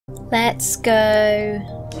Let's go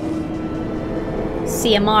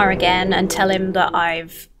see Amar again and tell him that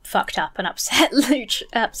I've fucked up and upset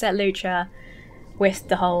Lucha with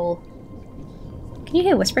the whole... Can you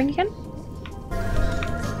hear whispering again?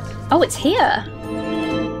 Oh, it's here!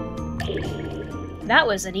 That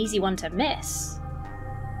was an easy one to miss.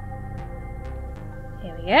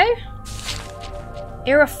 Here we go.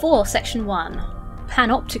 Era 4, Section 1.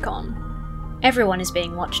 Panopticon. Everyone is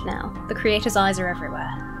being watched now. The creator's eyes are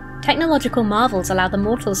everywhere. Technological marvels allow the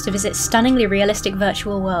mortals to visit stunningly realistic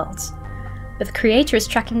virtual worlds. But the creator is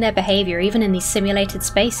tracking their behaviour even in these simulated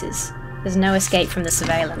spaces. There's no escape from the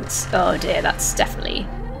surveillance. Oh dear, that's definitely...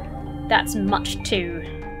 That's much too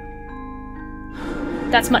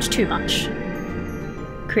much.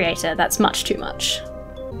 Creator, that's much too much.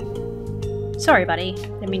 Sorry, buddy.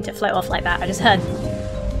 Didn't mean to float off like that. I just heard...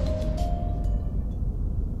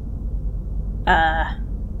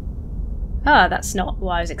 Oh, that's not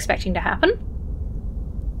what I was expecting to happen.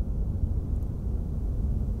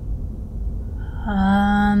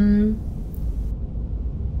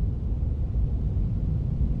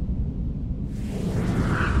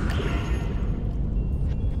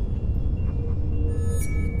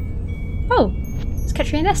 Oh, it's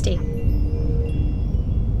Catie and Esty.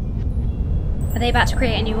 Are they about to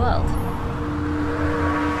create a new world?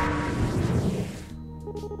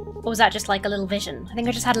 Or was that just like a little vision? I think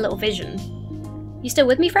I just had a little vision. You still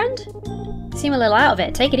with me, friend? You seem a little out of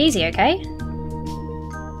it. Take it easy, okay?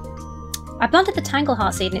 I planted the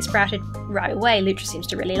Tangleheart seed and it sprouted right away. Lucha seems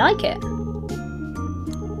to really like it.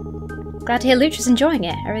 Glad to hear Lucha's enjoying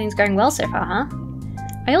it. Everything's going well so far, huh?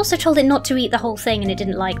 I also told it not to eat the whole thing and it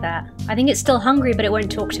didn't like that. I think it's still hungry, but it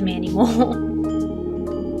won't talk to me anymore.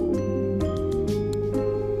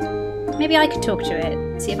 Maybe I could talk to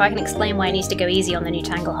it, see if I can explain why it needs to go easy on the new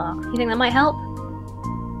Tangleheart. You think that might help?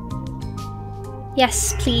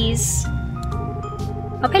 Yes, please.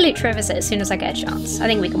 I'll pay Lucha a visit as soon as I get a chance. I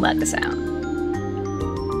think we can work this out.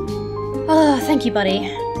 Oh, thank you,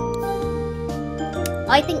 buddy.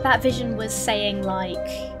 I think that vision was saying, like...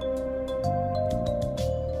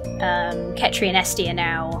 Catie and Esty are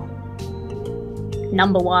now...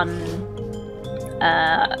 number one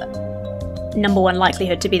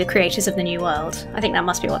likelihood to be the creators of the new world. I think that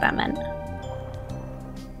must be what that meant.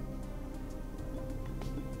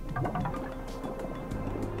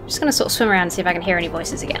 I'm just gonna sort of swim around and see if I can hear any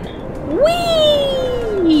voices again.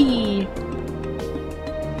 Whee!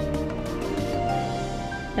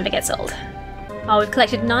 Never gets old. Oh, we've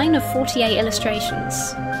collected 9 of 48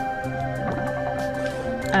 illustrations.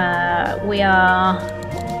 We are...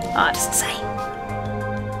 Oh, it doesn't say.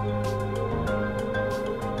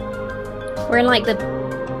 We're in like the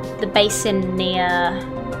basin near...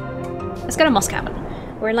 Let's go to Moss Cavern.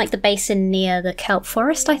 We're in like the basin near the kelp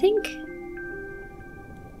forest, I think?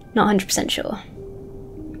 Not 100% sure.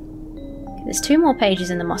 Okay, there's 2 more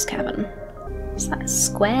pages in the Moss Cavern. What's that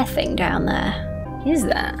square thing down there? What is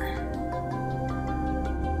that?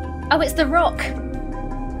 Oh, it's the rock!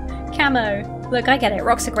 Camo. Look, I get it.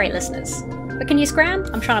 Rocks are great listeners. But can you scram?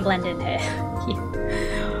 I'm trying to blend in here.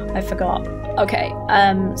 I forgot. Okay,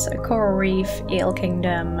 so Coral Reef, Eel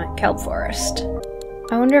Kingdom, Kelp Forest.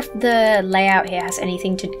 I wonder if the layout here has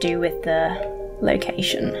anything to do with the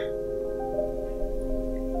location.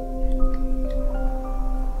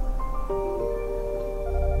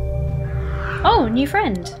 Oh, new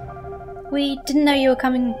friend! We didn't know you were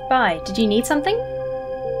coming by. Did you need something?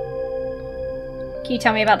 Can you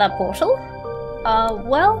tell me about that portal?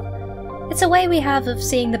 Well, it's a way we have of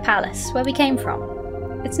seeing the palace, where we came from.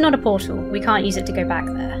 It's not a portal, we can't use it to go back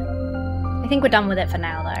there. I think we're done with it for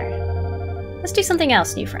now, though. Let's do something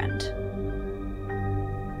else, new friend.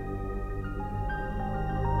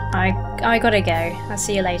 I gotta go. I'll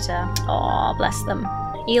see you later. Aw, bless them.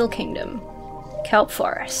 Eel Kingdom. Kelp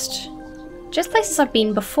Forest. Just places I've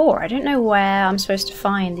been before. I don't know where I'm supposed to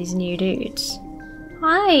find these new dudes.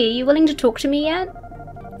 Hi, you willing to talk to me yet?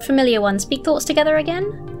 Familiar one, speak thoughts together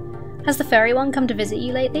again? Has the fairy one come to visit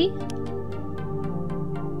you lately?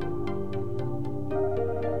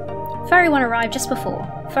 Fairy one arrived just before.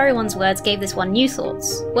 Fairy one's words gave this one new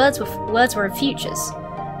thoughts. Words were of futures.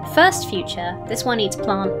 First future, this one eats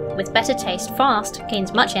plant with better taste fast,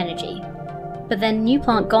 gains much energy. But then new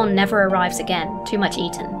plant gone never arrives again, too much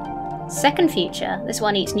eaten. Second future, this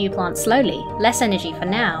one eats new plant slowly, less energy for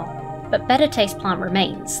now, but better taste plant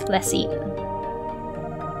remains, less eaten.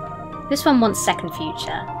 This one wants second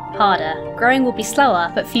future. Harder. Growing will be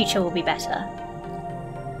slower, but future will be better.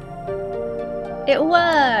 It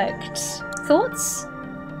worked! Thoughts?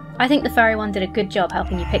 I think the fairy one did a good job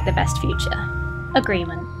helping you pick the best future.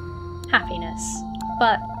 Agreement. Happiness.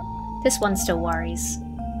 But this one still worries.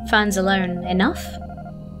 Ferns alone enough?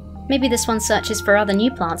 Maybe this one searches for other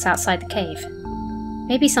new plants outside the cave.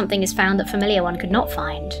 Maybe something is found that familiar one could not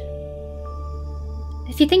find.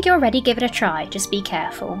 If you think you're ready, give it a try, just be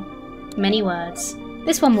careful. Many words.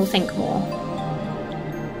 This one will think more.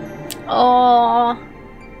 Oh.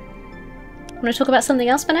 Want to talk about something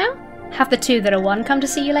else for now? Have the two that are one come to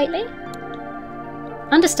see you lately?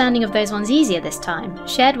 Understanding of those ones easier this time.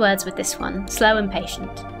 Shared words with this one, slow and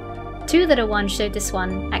patient. Two that are one showed this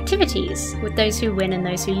one activities with those who win and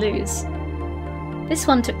those who lose. This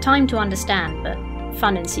one took time to understand, but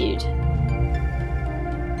fun ensued.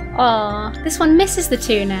 Aw, this one misses the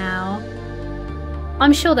two now.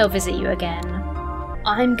 I'm sure they'll visit you again.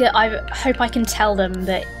 I hope I can tell them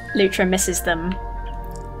that Lutra misses them.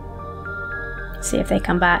 See if they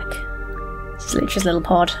come back. This is Lutra's little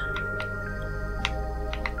pod.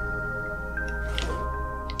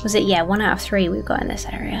 Was it? Yeah, 1 out of 3 we've got in this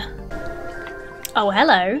area. Oh,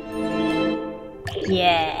 hello.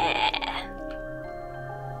 Yeah.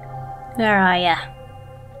 Where are ya?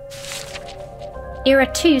 Era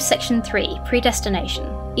 2, Section 3, Predestination.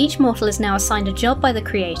 Each mortal is now assigned a job by the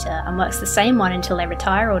Creator and works the same one until they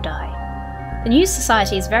retire or die. The new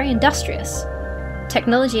society is very industrious.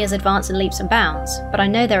 Technology has advanced in leaps and bounds, but I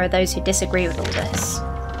know there are those who disagree with all this.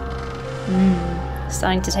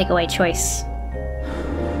 Starting to take away choice.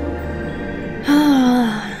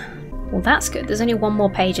 Well, that's good. There's only one more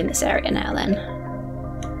page in this area now, then.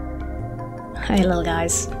 Hey, little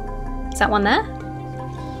guys. Is that one there?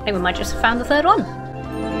 I think we might just have found the third one.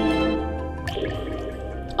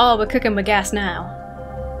 Oh, we're cooking with gas now.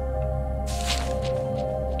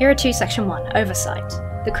 Era 2, Section 1, Oversight.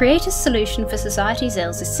 The Creator's solution for society's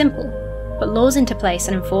ills is simple. Put laws into place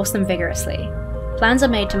and enforce them vigorously. Plans are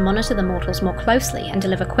made to monitor the mortals more closely and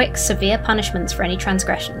deliver quick, severe punishments for any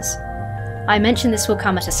transgressions. I mention this will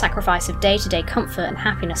come at a sacrifice of day-to-day comfort and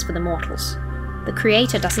happiness for the mortals. The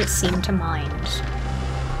Creator doesn't seem to mind.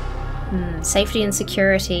 Safety and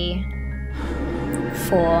security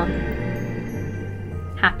for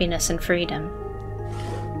happiness and freedom.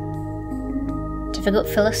 Difficult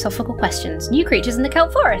philosophical questions. New creatures in the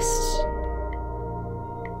Kelp Forest!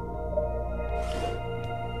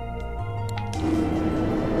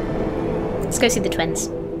 Let's go see the twins.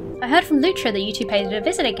 I heard from Lutra that you two paid it a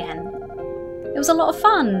visit again. It was a lot of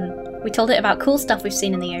fun. We told it about cool stuff we've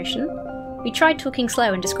seen in the ocean. We tried talking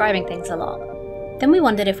slow and describing things a lot. Then we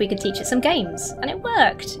wondered if we could teach it some games, and it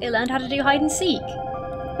worked! It learned how to do hide and seek.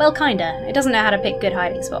 Well, kinda. It doesn't know how to pick good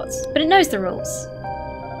hiding spots, but it knows the rules.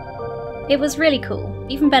 It was really cool,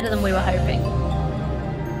 even better than we were hoping.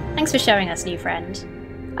 Thanks for showing us, new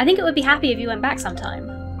friend. I think it would be happy if you went back sometime.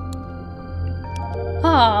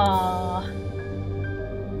 Aww.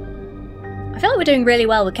 I feel like we're doing really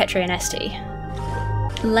well with Ketri and Esty.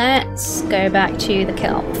 Let's go back to the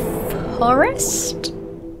Kelp Forest.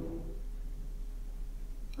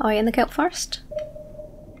 Are we in the Kelp Forest?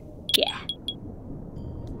 Yeah.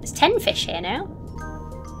 There's 10 fish here now.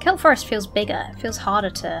 Kelp Forest feels bigger. It feels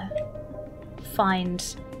harder to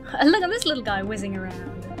find. Look at this little guy whizzing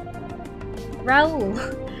around. Roll.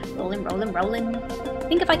 Rolling, rolling, rolling. I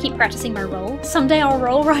think if I keep practicing my roll, someday I'll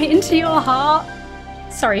roll right into your heart.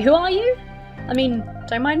 Sorry, who are you? I mean,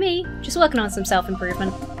 don't mind me. Just working on some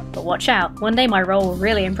self-improvement. But watch out. One day my roll will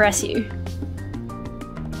really impress you.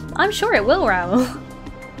 I'm sure it will, Raoul.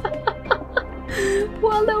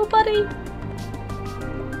 What a little buddy.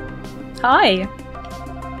 Hi.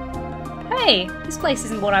 Hey, this place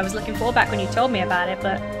isn't what I was looking for back when you told me about it,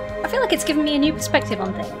 but I feel like it's given me a new perspective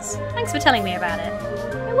on things. Thanks for telling me about it.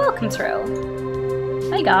 You're welcome, Trill.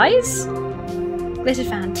 Hey guys. Glitter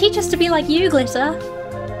fan, teach us to be like you, Glitter.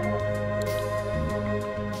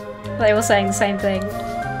 They were saying the same thing.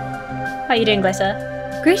 How you doing,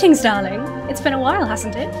 Glitter? Greetings, darling. It's been a while,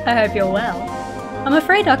 hasn't it? I hope you're well. I'm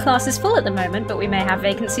afraid our class is full at the moment, but we may have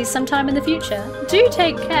vacancies sometime in the future. Do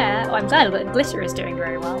take care. Oh, I'm glad that Glitter is doing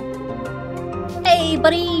very well. Hey,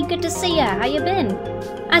 buddy. Good to see ya. How you been?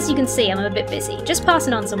 As you can see, I'm a bit busy. Just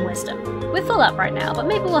passing on some wisdom. We're full up right now, but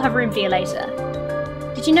maybe we'll have room for you later.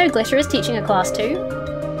 Did you know Glitter is teaching a class too?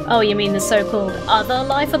 Oh, you mean the so-called other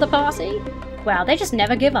life of the party? Wow, they just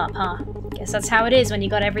never give up, huh? Guess that's how it is when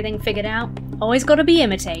you got everything figured out. Always gotta be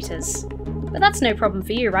imitators. But that's no problem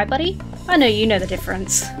for you, right, buddy? I know you know the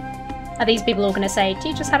difference. Are these people all gonna say,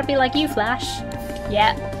 teach us how to be like you, Flash?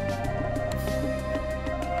 Yeah.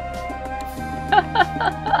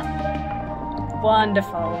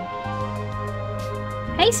 Wonderful.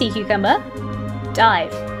 Hey, Sea Cucumber.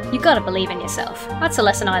 Dive. You gotta believe in yourself. That's a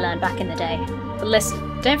lesson I learned back in the day. But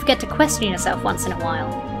listen, don't forget to question yourself once in a while.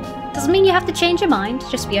 Doesn't mean you have to change your mind,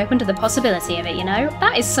 just be open to the possibility of it, you know?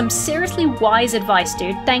 That is some seriously wise advice,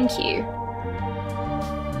 dude. Thank you.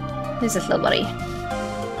 Who's this little buddy?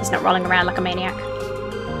 He's not rolling around like a maniac.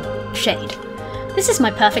 Shade. This is my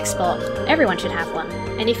perfect spot. Everyone should have one.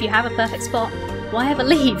 And if you have a perfect spot, why ever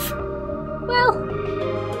leave? Well,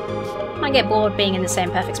 I get bored being in the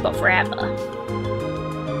same perfect spot forever.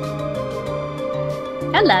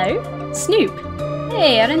 Hello, Snoop.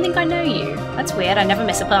 Hey, I don't think I know you. That's weird, I never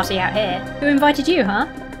miss a party out here. Who invited you, huh?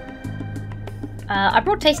 I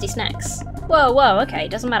brought tasty snacks. Whoa, whoa, okay,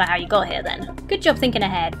 doesn't matter how you got here then. Good job thinking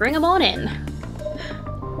ahead, bring them on in.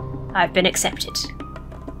 I've been accepted.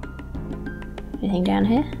 Anything down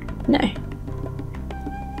here? No.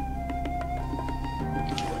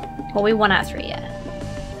 Well, we 1 out of 3, yeah.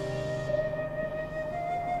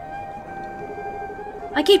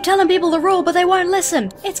 I keep telling people the rule, but they won't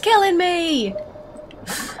listen! It's killing me!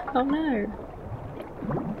 Oh no.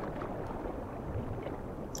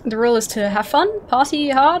 The rule is to have fun, party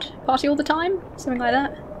hard, party all the time, something like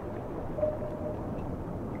that.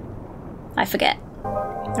 I forget.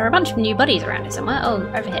 There are a bunch of new buddies around here somewhere. Oh,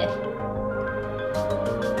 over here.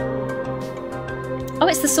 Oh,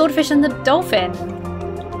 it's the swordfish and the dolphin!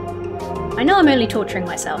 I know I'm only torturing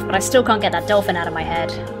myself, but I still can't get that dolphin out of my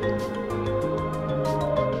head.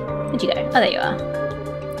 Where'd you go? Oh, there you are.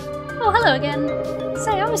 Oh, hello again.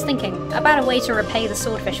 Say, I was thinking about a way to repay the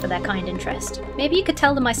swordfish for their kind interest. Maybe you could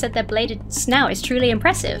tell them I said their bladed snout is truly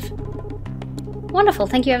impressive. Wonderful,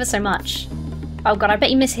 thank you ever so much. Oh god, I bet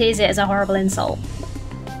he mishears it as a horrible insult.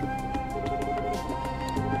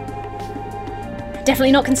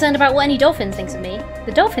 Definitely not concerned about what any dolphin thinks of me.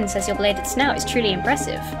 The dolphin says your bladed snout is truly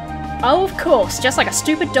impressive. Oh, of course, just like a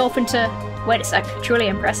stupid dolphin to... Wait a sec, truly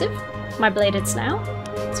impressive? My bladed snout?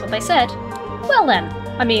 That's what they said. Well then,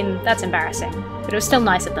 I mean, that's embarrassing. But it was still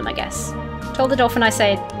nice of them, I guess. Told the dolphin I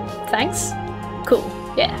say, thanks? Cool.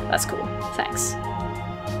 Yeah, that's cool. Thanks.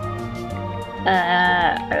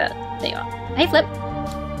 There you are. Hey, Flip.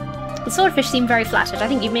 The swordfish seemed very flattered. I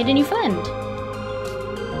think you've made a new friend.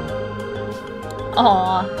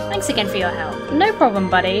 Aw, thanks again for your help. No problem,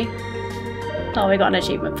 buddy. Oh, we got an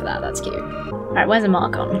achievement for that. That's cute. Alright, where's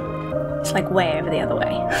Amalgam? It's like way over the other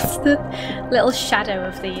way. It's the little shadow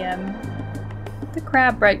of the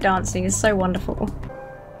crab breakdancing is so wonderful.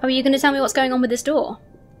 Oh, are you going to tell me what's going on with this door?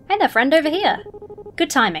 Hey there, friend, over here. Good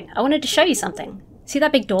timing. I wanted to show you something. See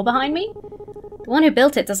that big door behind me? The one who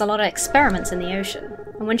built it does a lot of experiments in the ocean.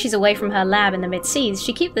 And when she's away from her lab in the mid-seas,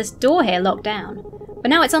 she keeps this door here locked down. But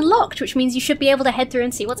now it's unlocked, which means you should be able to head through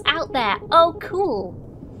and see what's out there. Oh, cool.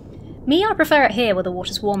 Me, I prefer it here where the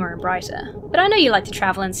water's warmer and brighter. But I know you like to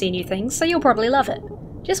travel and see new things, so you'll probably love it.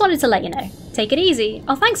 Just wanted to let you know. Take it easy.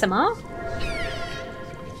 Oh, thanks, Amar.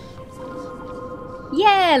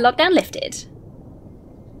 Yeah, lockdown lifted.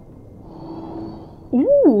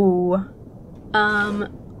 Ooh.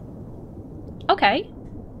 Okay.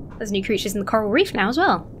 There's new creatures in the coral reef now as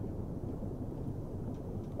well.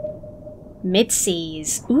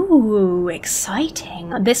 Mid-seas. Ooh,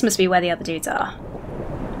 exciting. This must be where the other dudes are.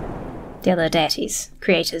 The other deities,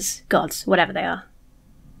 creators, gods, whatever they are.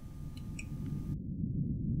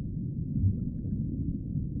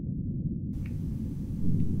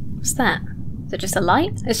 What's that? Is it just a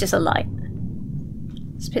light? It's just a light.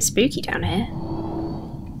 It's a bit spooky down here.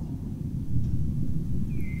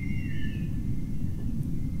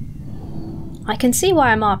 I can see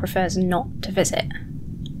why Amar prefers not to visit.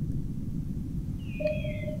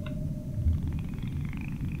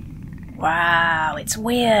 Wow, it's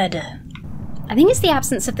weird. I think it's the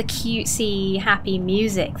absence of the cutesy, happy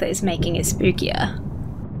music that is making it spookier.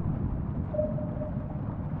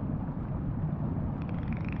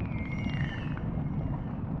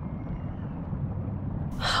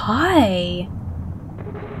 Hi.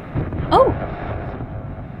 Oh!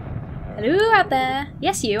 Hello out there.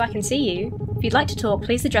 Yes, you, I can see you. If you'd like to talk,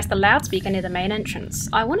 please address the loudspeaker near the main entrance.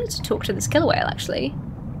 I wanted to talk to this killer whale, actually.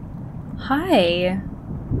 Hi.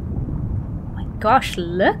 Gosh,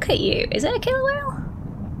 look at you. Is it a killer whale?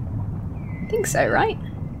 I think so, right?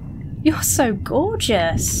 You're so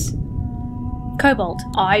gorgeous. Cobalt,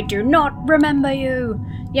 I do not remember you,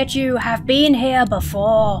 yet you have been here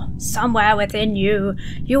before. Somewhere within you,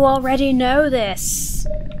 you already know this.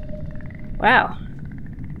 Wow.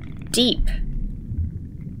 Deep.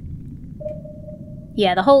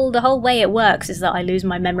 Yeah, the whole way it works is that I lose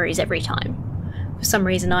my memories every time. For some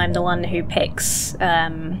reason I'm the one who picks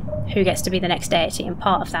who gets to be the next deity, and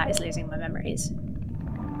part of that is losing my memories.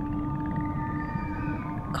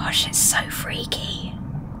 Gosh, it's so freaky.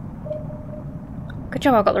 Good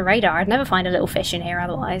job I've got the radar. I'd never find a little fish in here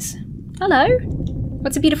otherwise. Hello?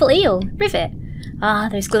 What's a beautiful eel? Rivet. Ah,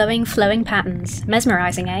 those glowing, flowing patterns.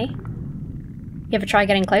 Mesmerizing, eh? You ever try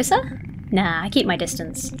getting closer? Nah, I keep my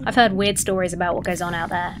distance. I've heard weird stories about what goes on out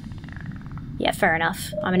there. Yeah, fair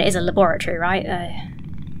enough. I mean, it is a laboratory, right?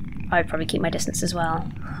 I would probably keep my distance as well.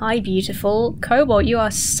 Hi, beautiful. Cobalt, you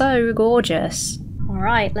are so gorgeous.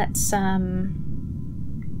 Alright, let's, I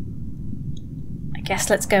guess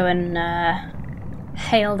let's go and,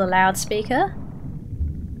 hail the loudspeaker.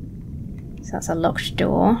 So that's a locked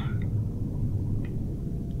door.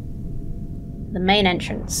 The main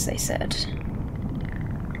entrance, they said.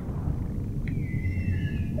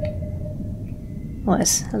 Oh,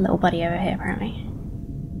 there's a little buddy over here, apparently.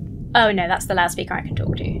 Oh no, that's the loudspeaker I can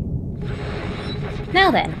talk to.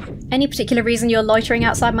 Now then, any particular reason you're loitering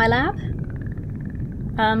outside my lab?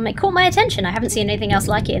 It caught my attention. I haven't seen anything else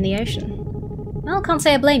like it in the ocean. Well, can't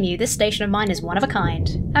say I blame you. This station of mine is one of a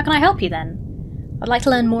kind. How can I help you then? I'd like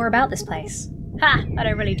to learn more about this place. Ha! I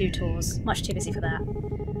don't really do tours. Much too busy for that.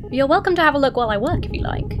 But you're welcome to have a look while I work if you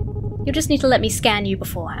like. You'll just need to let me scan you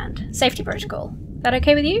beforehand. Safety protocol. Is that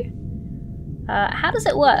okay with you? How does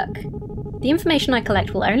it work? The information I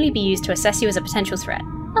collect will only be used to assess you as a potential threat.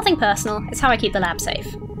 Nothing personal, it's how I keep the lab safe.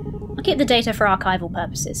 I'll keep the data for archival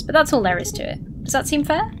purposes, but that's all there is to it. Does that seem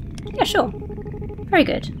fair? Yeah, sure. Very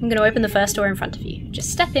good. I'm going to open the first door in front of you. Just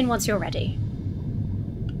step in once you're ready.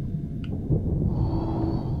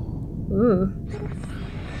 Ooh.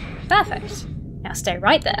 Perfect. Now stay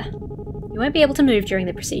right there. You won't be able to move during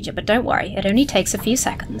the procedure, but don't worry, it only takes a few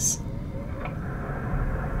seconds.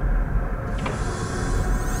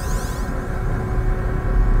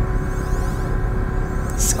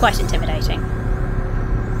 This is quite intimidating.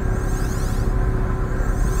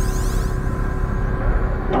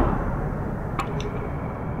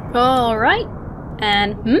 Alright.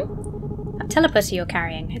 And, that teleporter you're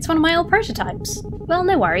carrying. It's one of my old prototypes. Well,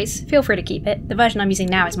 no worries. Feel free to keep it. The version I'm using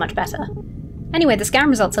now is much better. Anyway, the scan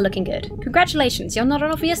results are looking good. Congratulations, you're not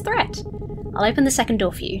an obvious threat. I'll open the second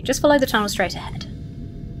door for you. Just follow the tunnel straight ahead.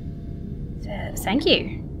 Thank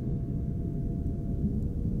you.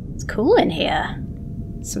 It's cool in here.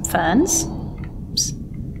 Some ferns. Oops.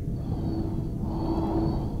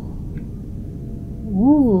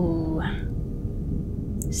 Ooh.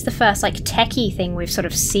 This is the first, like, techie thing we've sort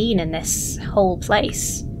of seen in this whole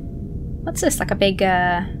place. What's this, like a big,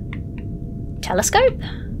 telescope?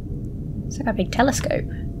 It's like a big telescope.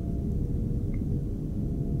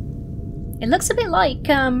 It looks a bit like,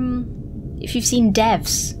 if you've seen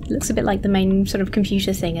Devs, it looks a bit like the main sort of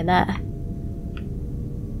computer thing in there.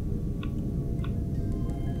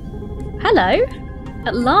 Hello!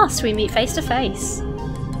 At last we meet face to face.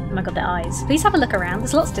 Oh my god, their eyes. Please have a look around,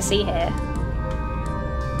 there's lots to see here.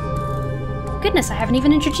 Goodness, I haven't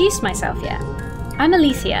even introduced myself yet. I'm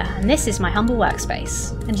Alethea, and this is my humble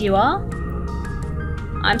workspace. And you are?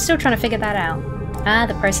 I'm still trying to figure that out. Ah,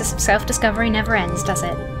 the process of self-discovery never ends, does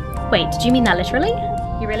it? Wait, did you mean that literally?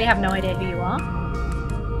 You really have no idea who you are?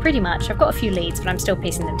 Pretty much. I've got a few leads, but I'm still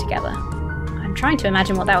piecing them together. I'm trying to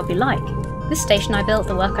imagine what that would be like. This station I built,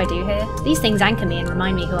 the work I do here, these things anchor me and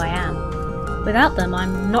remind me who I am. Without them,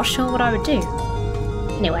 I'm not sure what I would do.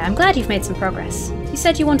 Anyway, I'm glad you've made some progress. You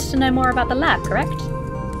said you wanted to know more about the lab, correct?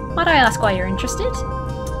 Might I ask why you're interested?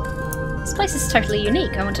 This place is totally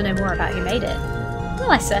unique. I want to know more about who made it.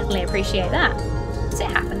 Well, I certainly appreciate that. As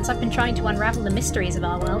it happens, I've been trying to unravel the mysteries of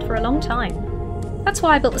our world for a long time. That's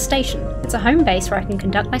why I built the station. It's a home base where I can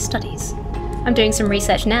conduct my studies. I'm doing some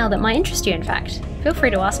research now that might interest you, in fact. Feel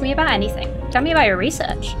free to ask me about anything. Tell me about your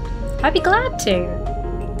research. I'd be glad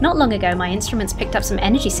to. Not long ago, my instruments picked up some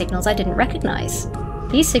energy signals I didn't recognise.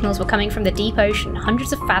 These signals were coming from the deep ocean,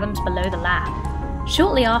 hundreds of fathoms below the lab.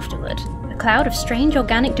 Shortly afterward, a cloud of strange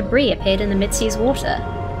organic debris appeared in the mid-sea's water.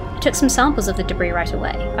 I took some samples of the debris right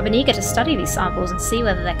away. I've been eager to study these samples and see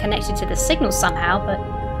whether they're connected to the signals somehow,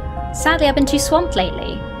 but sadly I've been too swamped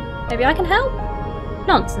lately. Maybe I can help?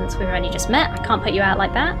 Nonsense, we've only just met. I can't put you out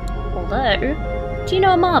like that. Although, do you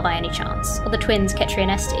know Amar by any chance? Or the twins, Catie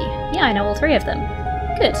and Esty? Yeah, I know all three of them.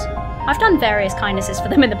 Good. I've done various kindnesses for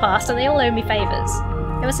them in the past and they all owe me favours.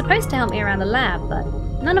 They were supposed to help me around the lab, but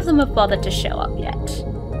none of them have bothered to show up yet.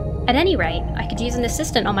 At any rate, I could use an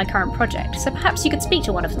assistant on my current project, so perhaps you could speak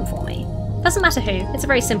to one of them for me. Doesn't matter who, it's a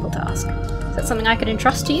very simple task. Is that something I could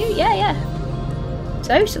entrust to you? Yeah.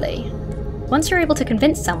 Totally. Once you're able to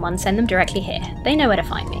convince someone, send them directly here. They know where to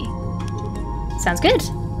find me. Sounds good.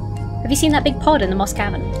 Have you seen that big pod in the Moss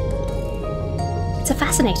Cavern? It's a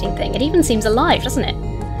fascinating thing. It even seems alive, doesn't it?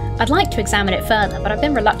 I'd like to examine it further, but I've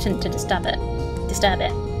been reluctant to disturb it.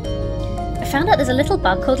 I found out there's a little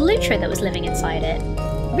bug called Lutra that was living inside it.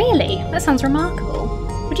 Really? That sounds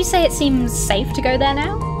remarkable. Would you say it seems safe to go there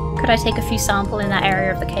now? Could I take a few samples in that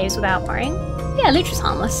area of the caves without worrying? Yeah, Lutra's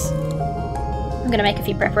harmless. I'm gonna make a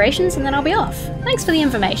few preparations and then I'll be off. Thanks for the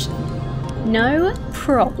information. No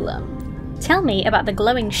problem. Tell me about the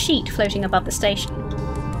glowing sheet floating above the station.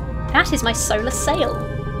 That is my solar sail.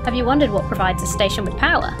 Have you wondered what provides a station with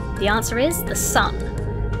power? The answer is the sun.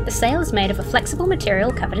 The sail is made of a flexible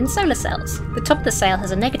material covered in solar cells. The top of the sail has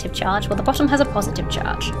a negative charge while the bottom has a positive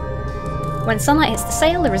charge. When sunlight hits the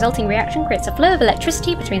sail, the resulting reaction creates a flow of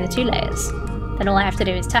electricity between the two layers. Then all I have to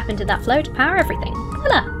do is tap into that flow to power everything.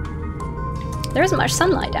 Voila! There isn't much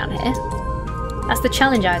sunlight down here. That's the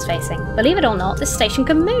challenge I was facing. Believe it or not, this station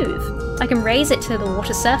can move. I can raise it to the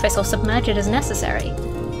water surface or submerge it as necessary.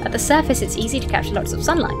 At the surface, it's easy to capture lots of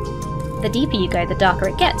sunlight. The deeper you go, the darker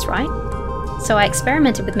it gets, right? So I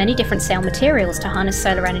experimented with many different sail materials to harness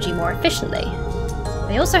solar energy more efficiently.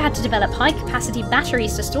 I also had to develop high-capacity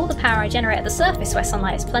batteries to store the power I generate at the surface where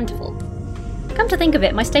sunlight is plentiful. Come to think of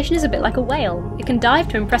it, my station is a bit like a whale. It can dive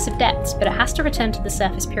to impressive depths, but it has to return to the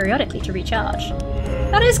surface periodically to recharge.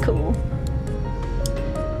 That is cool.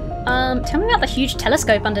 Tell me about the huge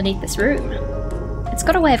telescope underneath this room. It's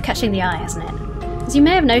got a way of catching the eye, hasn't it? As you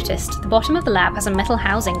may have noticed, the bottom of the lab has a metal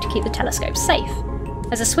housing to keep the telescope safe.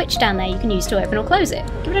 There's a switch down there you can use to open or close it.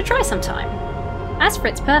 Give it a try sometime. As for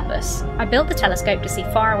its purpose, I built the telescope to see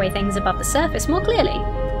faraway things above the surface more clearly,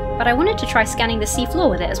 but I wanted to try scanning the sea floor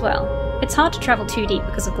with it as well. It's hard to travel too deep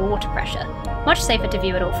because of the water pressure, much safer to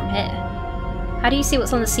view it all from here. How do you see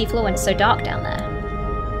what's on the sea floor when it's so dark down there?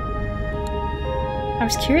 I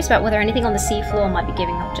was curious about whether anything on the sea floor might be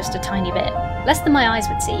giving up just a tiny bit, less than my eyes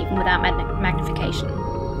would see even without magnification.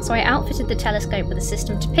 So I outfitted the telescope with a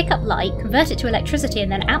system to pick up light, convert it to electricity,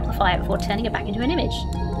 and then amplify it before turning it back into an image.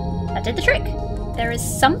 That did the trick! There is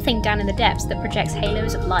something down in the depths that projects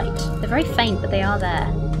halos of light. They're very faint, but they are there.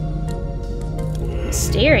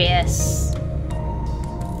 Mysterious.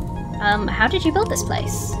 How did you build this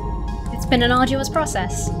place? It's been an arduous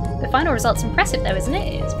process. The final result's impressive though, isn't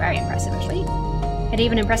it? It's very impressive, actually. It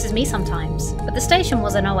even impresses me sometimes. But the station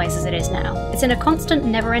wasn't always as it is now. It's in a constant,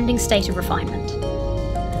 never-ending state of refinement.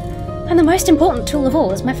 And the most important tool of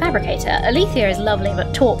all is my fabricator. Alethea is lovely,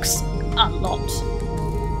 but talks a lot.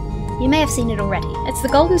 You may have seen it already. It's the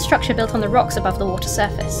golden structure built on the rocks above the water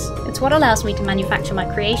surface. It's what allows me to manufacture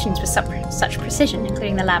my creations with such precision,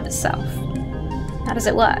 including the lab itself. How does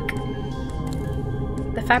it work?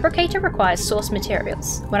 The fabricator requires source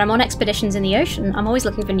materials. When I'm on expeditions in the ocean, I'm always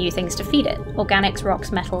looking for new things to feed it. Organics,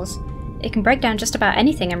 rocks, metals. It can break down just about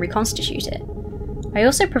anything and reconstitute it. I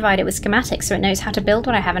also provide it with schematics so it knows how to build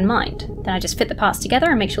what I have in mind. Then I just fit the parts together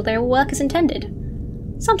and make sure they all work as intended.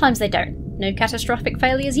 Sometimes they don't. No catastrophic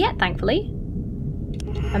failures yet, thankfully.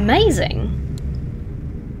 Amazing.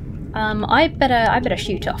 I better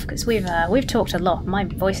shoot off because we've talked a lot. My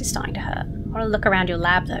voice is starting to hurt. I want to look around your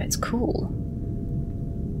lab though. It's cool.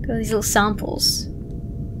 Got these little samples.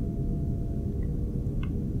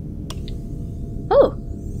 Oh.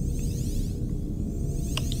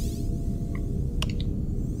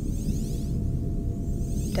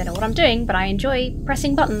 Don't know what I'm doing, but I enjoy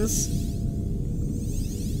pressing buttons.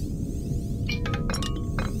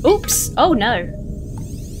 Oops! Oh no!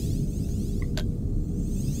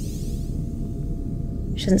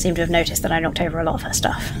 She doesn't seem to have noticed that I knocked over a lot of her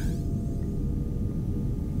stuff.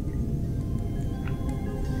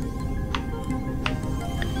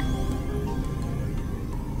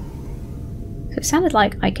 So it sounded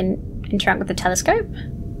like I can interact with the telescope.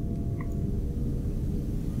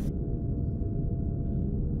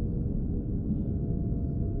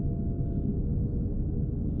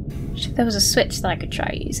 There was a switch that I could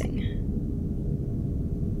try using.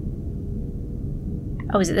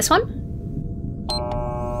 Oh, is it this one?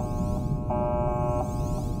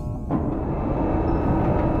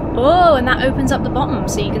 Oh, and that opens up the bottom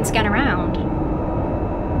so you can scan around.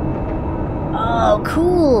 Oh,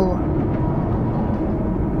 cool!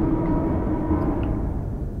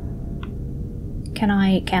 Can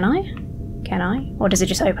I? Or does it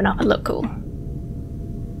just open up and look cool?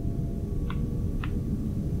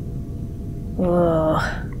 Whoa.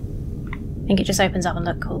 I think it just opens up and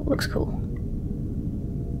looks cool.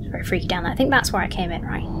 It's very freaky down there. I think that's where I came in,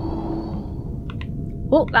 right?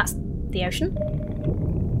 Oh, that's the ocean.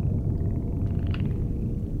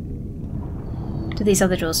 Do these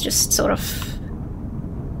other doors just sort of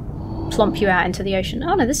plump you out into the ocean?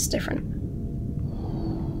 Oh no, this is different.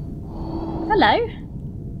 Hello.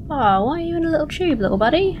 Oh, why are you in a little tube, little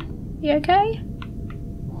buddy? You okay?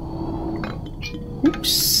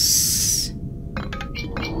 Oops.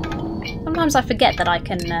 Sometimes I forget that I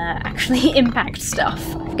can actually impact stuff.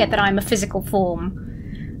 I forget that I'm a physical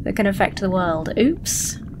form that can affect the world.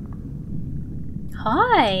 Oops.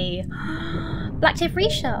 Hi! Blacktip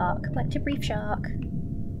reef shark. Blacktip reef shark.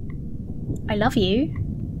 I love you.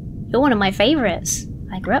 You're one of my favourites.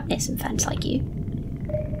 I grew up near some fans like you.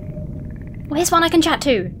 Well, here's one I can chat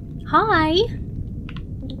to. Hi.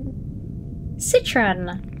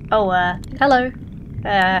 Citron. Oh, hello.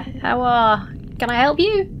 Can I help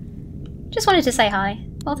you? Just wanted to say hi.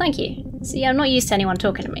 Well, thank you. See, I'm not used to anyone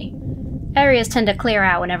talking to me. Areas tend to clear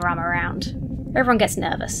out whenever I'm around. Everyone gets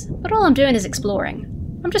nervous. But all I'm doing is exploring.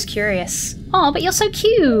 I'm just curious. Oh, but you're so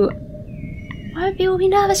cute! Why would people be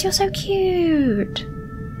nervous? You're so cute!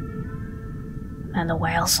 And the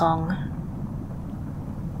whale song.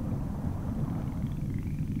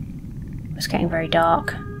 It's getting very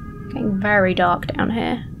dark. Getting very dark down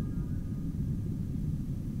here.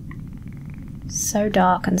 So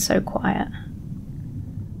dark and so quiet.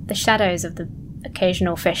 The shadows of the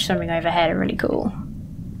occasional fish swimming overhead are really cool.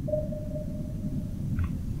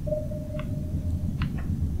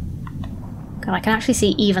 God, I can actually see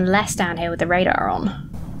even less down here with the radar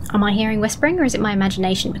on. Am I hearing whispering, or is it my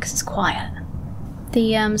imagination because it's quiet?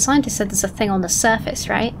 The scientist said there's a thing on the surface,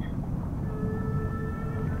 right?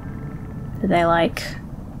 That they, like,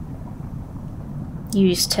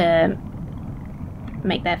 use to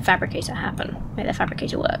make their fabricator happen. Make their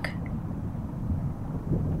fabricator work.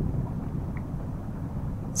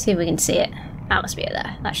 See if we can see it. That must be it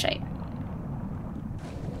there, that shape.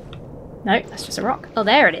 No, that's just a rock. Oh,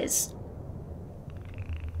 there it is.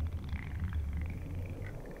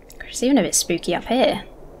 It's even a bit spooky up here.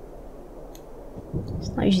 It's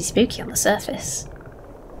not usually spooky on the surface.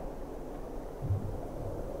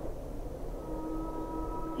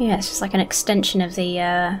 Yeah, it's just like an extension of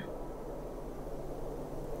the,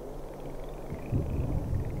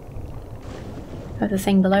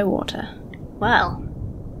 thing below water. Well.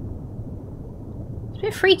 It's a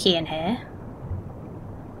bit freaky in here.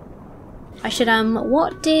 I should,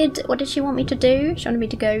 what did she want me to do? She wanted me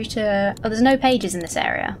to go to... Oh, there's no pages in this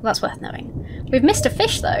area. Well, that's worth knowing. We've missed a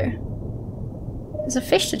fish, though. There's a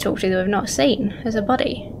fish to talk to that we've not seen. There's a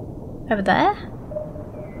body. Over there?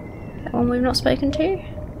 That one we've not spoken to?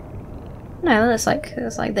 No, that's like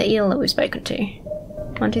the eel that we've spoken to.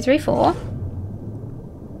 1, 2, 3, 4.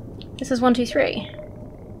 This is 1, 2, 3.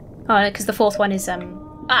 Oh, because the fourth one is,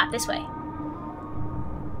 this way.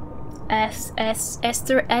 I've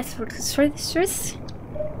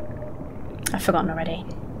forgotten already.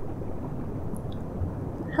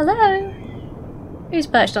 Hello? Who's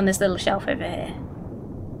perched on this little shelf over here?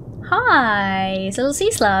 Hi, it's a little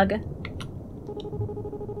sea slug.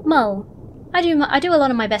 Mull, I do a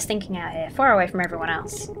lot of my best thinking out here, far away from everyone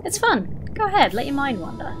else. It's fun. Go ahead, let your mind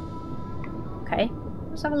wander. Okay,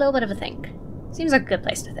 let's have a little bit of a think. Seems like a good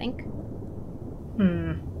place to think.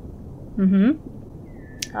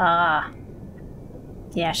 Ah.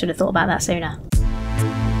 Yeah, I should have thought about that sooner.